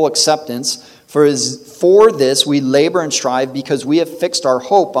of full acceptance, for this we labor and strive, because we have fixed our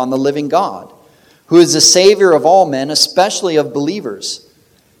hope on the living God, who is the Savior of all men, especially of believers.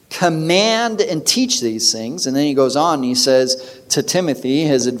 Command and teach these things. And then he goes on and he says to Timothy,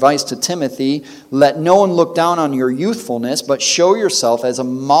 his advice to Timothy, let no one look down on your youthfulness, but show yourself as a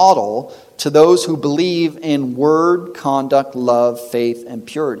model to those who believe in word, conduct, love, faith, and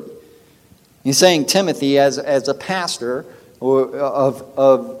purity. He's saying, Timothy, as a pastor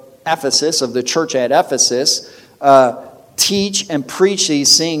of Ephesus, of the church at Ephesus, teach and preach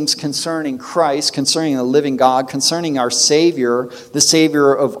these things concerning Christ, concerning the living God, concerning our Savior, the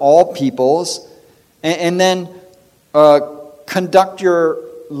Savior of all peoples, and then conduct your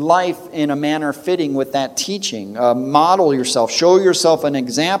life in a manner fitting with that teaching. Model yourself, show yourself an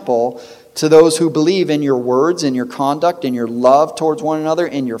example to those who believe in your words, in your conduct, in your love towards one another,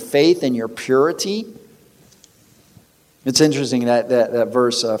 in your faith, in your purity. It's interesting that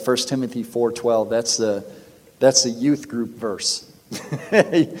verse, 1 Timothy 4:12, that's the youth group verse.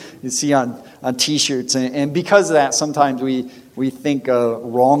 You see on T-shirts, and because of that, sometimes we think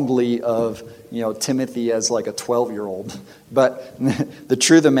wrongly of Timothy as like a 12-year-old. But the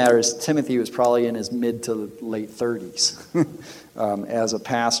truth of the matter is, Timothy was probably in his mid to late 30s as a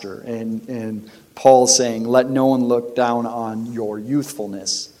pastor, and Paul's saying, "Let no one look down on your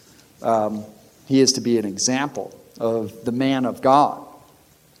youthfulness." He is to be an example of the man of God,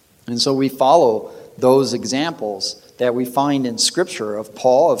 and so we follow those examples that we find in Scripture of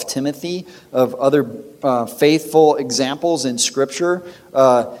Paul, of Timothy, of other faithful examples in Scripture.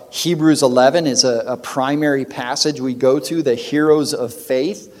 Hebrews 11 is a primary passage we go to, the heroes of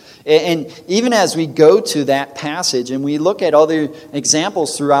faith. And even as we go to that passage and we look at other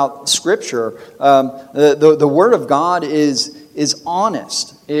examples throughout Scripture, the Word of God is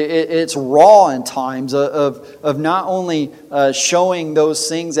honest. It's raw in times of not only showing those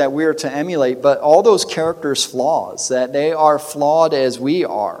things that we're to emulate, but all those characters' flaws, that they are flawed as we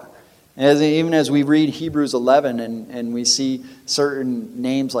are. Even as we read Hebrews 11 and we see certain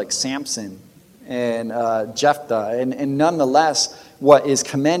names like Samson and Jephthah. And nonetheless, what is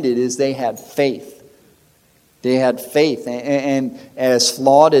commended is they had faith. They had faith. And as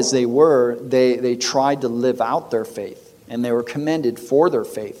flawed as they were, they tried to live out their faith. And they were commended for their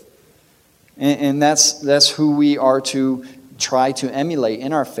faith. And that's who we are to try to emulate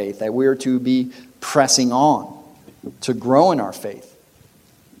in our faith. That we are to be pressing on to grow in our faith.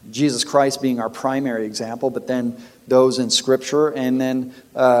 Jesus Christ being our primary example, but then those in Scripture, and then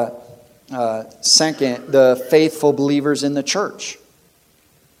second, the faithful believers in the church.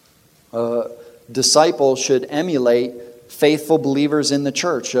 Disciples should emulate faithful believers in the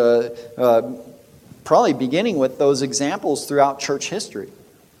church, probably beginning with those examples throughout church history.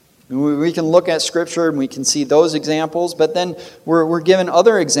 We can look at Scripture and we can see those examples, but then we're given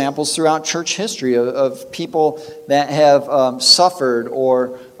other examples throughout church history of people that have suffered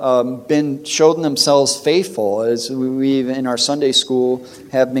or been shown themselves faithful. As we in our Sunday school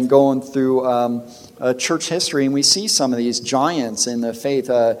have been going through church history, and we see some of these giants in the faith,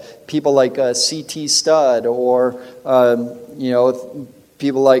 people like C.T. Studd, or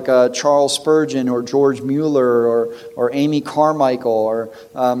people like Charles Spurgeon or George Mueller or Amy Carmichael, or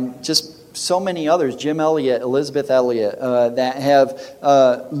just so many others, Jim Elliot, Elizabeth Elliot, that have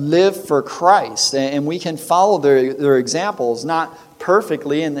lived for Christ. And we can follow their examples, not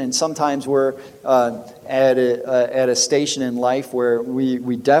perfectly, and sometimes we're at a station in life where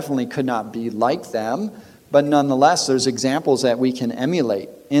we definitely could not be like them, but nonetheless, there's examples that we can emulate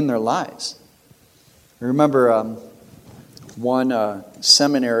in their lives. I remember one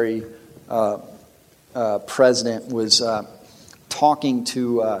seminary president was talking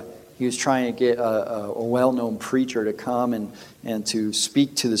to, he was trying to get a well-known preacher to come and to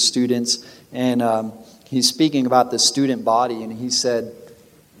speak to the students, and he's speaking about the student body, and he said,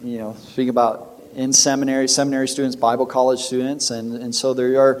 speaking about in seminary students, Bible college students, and so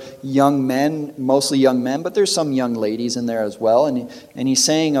there are young men, mostly young men, but there's some young ladies in there as well, and he's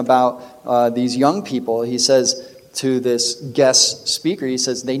saying about these young people, he says, to this guest speaker, he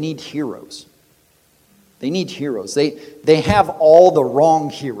says, they need heroes. They need heroes. They have all the wrong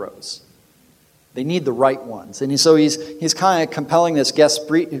heroes. They need the right ones. And so he's kind of compelling this guest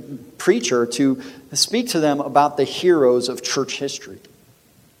preacher to speak to them about the heroes of church history.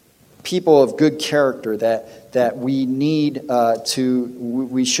 People of good character that we need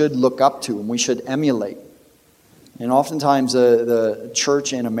we should look up to and we should emulate. And oftentimes the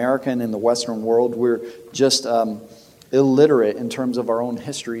church in America and in the Western world, we're just illiterate in terms of our own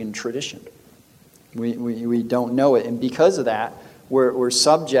history and tradition. We don't know it. And because of that, we're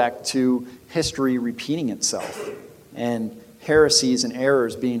subject to history repeating itself and heresies and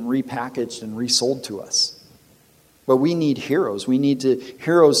errors being repackaged and resold to us. But we need heroes. We need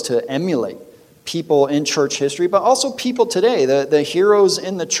heroes to emulate. People in church history, but also people today, the heroes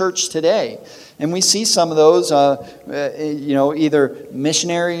in the church today. And we see some of those, either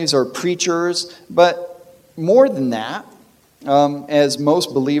missionaries or preachers, but more than that, as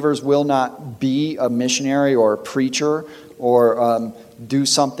most believers will not be a missionary or a preacher or do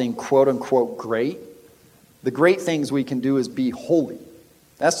something quote-unquote great. The great things we can do is be holy.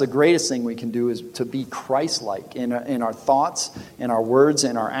 That's the greatest thing we can do, is to be Christ-like in our thoughts, in our words,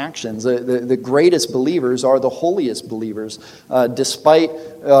 in our actions. The greatest believers are the holiest believers, despite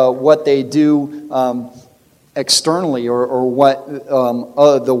what they do externally or what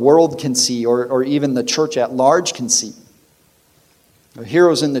the world can see or even the church at large can see. The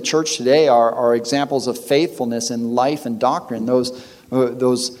heroes in the church today are examples of faithfulness in life and doctrine.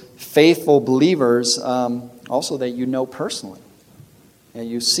 Those faithful believers also that you know personally. And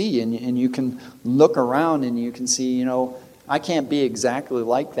you see, and you can look around and you can see, I can't be exactly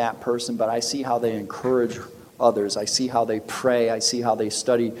like that person, but I see how they encourage others. I see how they pray. I see how they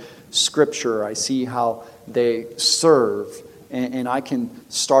study Scripture. I see how they serve. And I can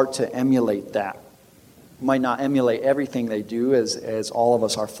start to emulate that. Might not emulate everything they do, as all of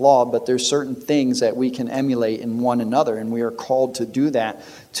us are flawed, but there's certain things that we can emulate in one another, and we are called to do that,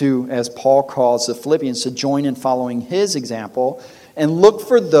 to, as Paul calls the Philippians, to join in following his example, and look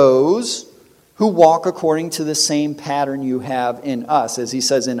for those who walk according to the same pattern you have in us. As he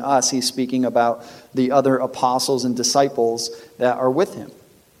says in us, he's speaking about the other apostles and disciples that are with him.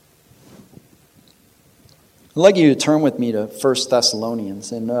 I'd like you to turn with me to 1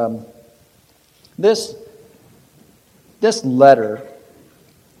 Thessalonians. And this letter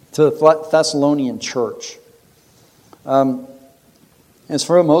to the Thessalonian church is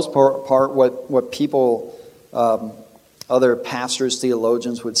for the most part what people... other pastors,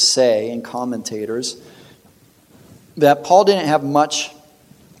 theologians would say, and commentators, that Paul didn't have much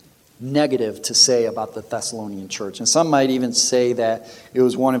negative to say about the Thessalonian church. And some might even say that it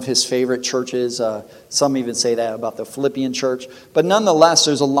was one of his favorite churches. Some even say that about the Philippian church. But nonetheless,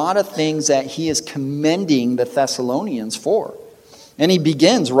 there's a lot of things that he is commending the Thessalonians for. And he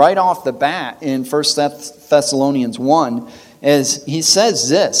begins right off the bat in 1 Thessalonians 1 as he says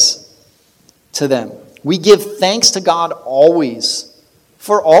this to them. We give thanks to God always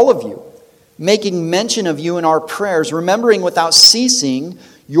for all of you, making mention of you in our prayers, remembering without ceasing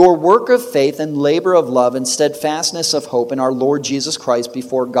your work of faith and labor of love and steadfastness of hope in our Lord Jesus Christ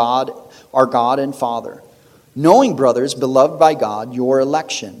before God, our God and Father. Knowing, brothers, beloved by God, your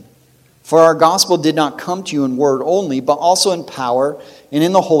election. For our gospel did not come to you in word only, but also in power and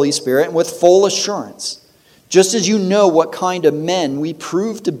in the Holy Spirit and with full assurance. Just as you know what kind of men we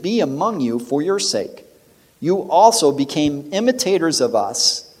proved to be among you for your sake, you also became imitators of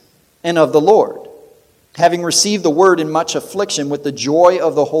us and of the Lord, having received the word in much affliction with the joy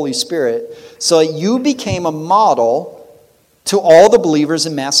of the Holy Spirit, so that you became a model to all the believers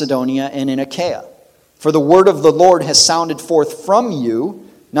in Macedonia and in Achaia. For the word of the Lord has sounded forth from you,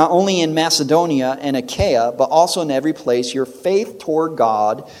 not only in Macedonia and Achaia, but also in every place. Your faith toward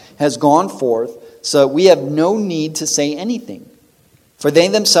God has gone forth, so that we have no need to say anything. For they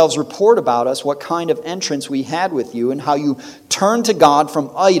themselves report about us what kind of entrance we had with you, and how you turned to God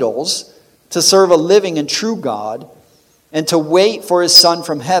from idols to serve a living and true God, and to wait for his Son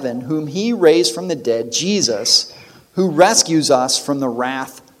from heaven, whom he raised from the dead, Jesus, who rescues us from the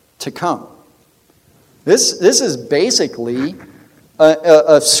wrath to come. This is basically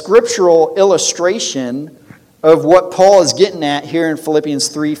a scriptural illustration of what Paul is getting at here in Philippians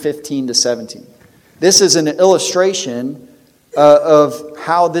 3:15-17. This is an illustration of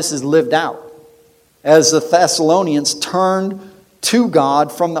how this is lived out, as the Thessalonians turned to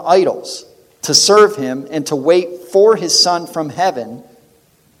God from the idols, to serve him and to wait for his Son from heaven,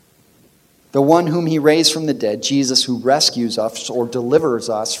 the one whom he raised from the dead, Jesus, who rescues us or delivers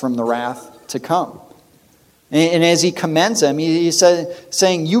us from the wrath to come. And as he commends them, he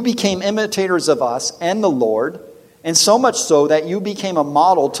saying, you became imitators of us and the Lord, and so much so that you became a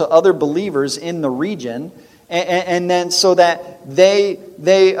model to other believers in the region, and then so that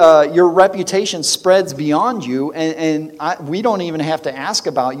your reputation spreads beyond you, and we don't even have to ask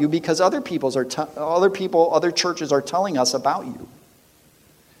about you because other churches are telling us about you.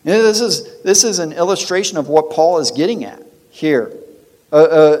 And this is an illustration of what Paul is getting at here,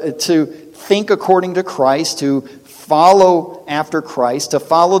 to think according to Christ, to follow after Christ, to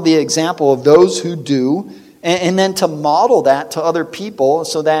follow the example of those who do, and then to model that to other people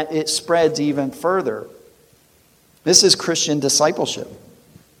so that it spreads even further. This is Christian discipleship.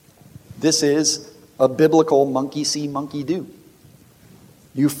 This is a biblical monkey see, monkey do.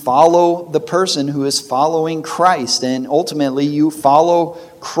 You follow the person who is following Christ, and ultimately you follow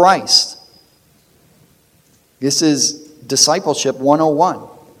Christ. This is discipleship 101.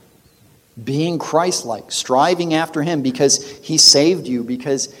 Being Christ-like, striving after him because he saved you,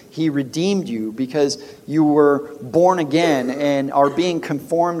 because he redeemed you, because you were born again and are being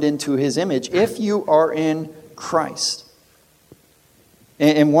conformed into his image if you are in Christ.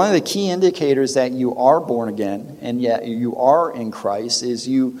 And one of the key indicators that you are born again and yet you are in Christ is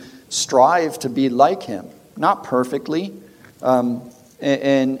you strive to be like him. Not perfectly, but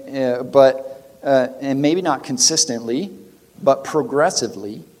maybe not consistently, but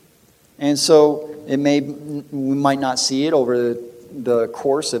progressively. And so we might not see it over the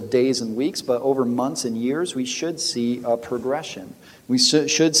course of days and weeks, but over months and years, we should see a progression. We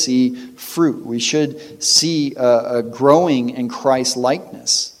should see fruit. We should see a growing in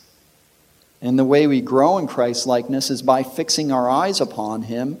Christ-likeness. And the way we grow in Christ-likeness is by fixing our eyes upon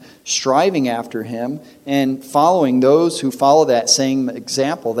him, striving after him, and following those who follow that same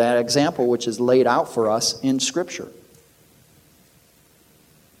example, which is laid out for us in Scripture.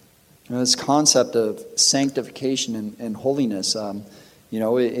 This concept of sanctification and holiness,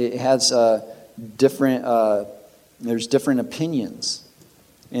 it has there's different opinions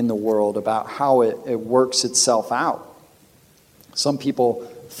in the world about how it works itself out. Some people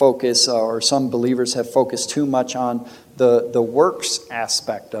focus, or some believers have focused too much on the works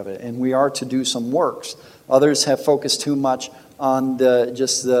aspect of it, and we are to do some works. Others have focused too much on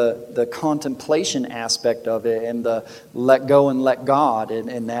the contemplation aspect of it and the let go and let God,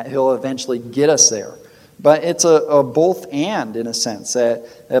 and that he'll eventually get us there. But it's a both and, in a sense,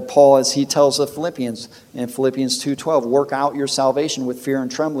 that Paul, as he tells the Philippians in Philippians 2:12, work out your salvation with fear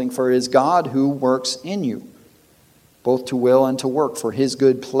and trembling, for it is God who works in you, both to will and to work for his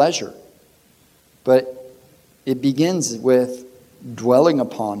good pleasure. But it begins with dwelling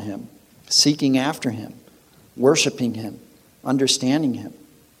upon him, seeking after him, worshiping him, understanding him.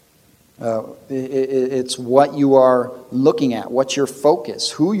 It's what you are looking at, what's your focus,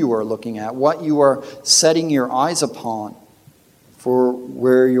 who you are looking at, what you are setting your eyes upon. For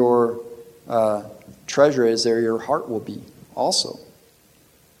where your treasure is, there your heart will be also.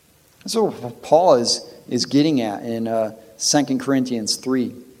 That's what Paul is getting at in 2 Corinthians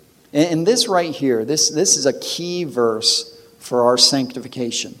 3. And this right here, this is a key verse for our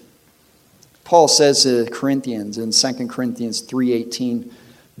sanctification. Paul says to Corinthians in 2 Corinthians 3:18,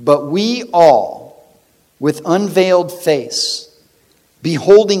 "But we all, with unveiled face,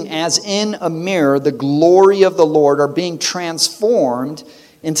 beholding as in a mirror the glory of the Lord, are being transformed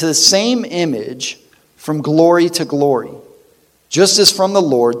into the same image from glory to glory, just as from the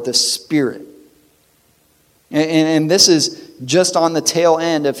Lord the Spirit." And this is just on the tail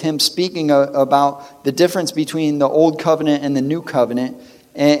end of him speaking about the difference between the old covenant and the new covenant,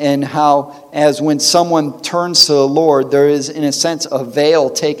 and how as when someone turns to the Lord, there is in a sense a veil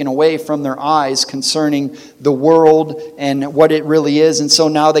taken away from their eyes concerning the world and what it really is. And so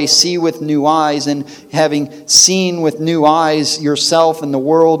now they see with new eyes, and having seen with new eyes yourself and the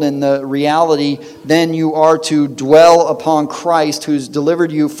world and the reality, then you are to dwell upon Christ, who's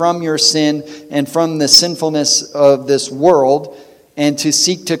delivered you from your sin and from the sinfulness of this world, and to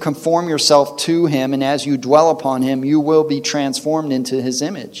seek to conform yourself to him. And as you dwell upon him, you will be transformed into his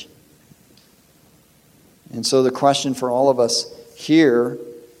image. And so the question for all of us here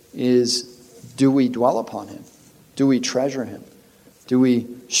is, do we dwell upon him? Do we treasure him? Do we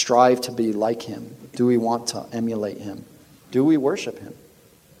strive to be like him? Do we want to emulate him? Do we worship him?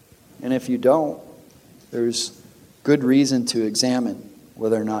 And if you don't, there's good reason to examine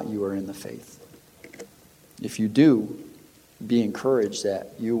whether or not you are in the faith. If you do, be encouraged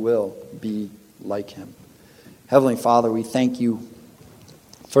that you will be like him. Heavenly Father, we thank you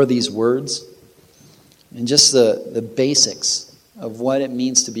for these words and just the basics of what it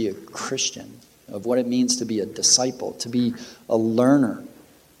means to be a Christian, of what it means to be a disciple, to be a learner,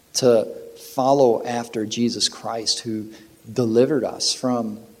 to follow after Jesus Christ, who delivered us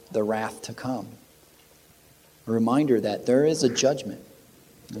from the wrath to come. A reminder that there is a judgment.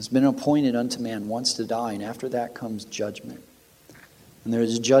 It's been appointed unto man once to die, and after that comes judgment. And there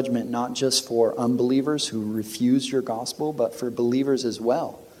is judgment not just for unbelievers who refuse your gospel, but for believers as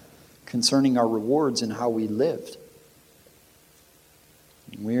well, concerning our rewards and how we lived.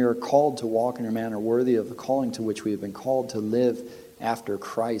 We are called to walk in a manner worthy of the calling to which we have been called, to live after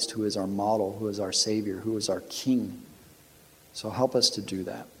Christ, who is our model, who is our Savior, who is our King. So help us to do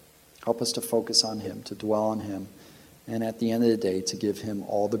that. Help us to focus on him, to dwell on him, and at the end of the day, to give him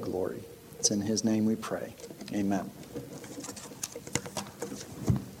all the glory. It's in his name we pray. Amen.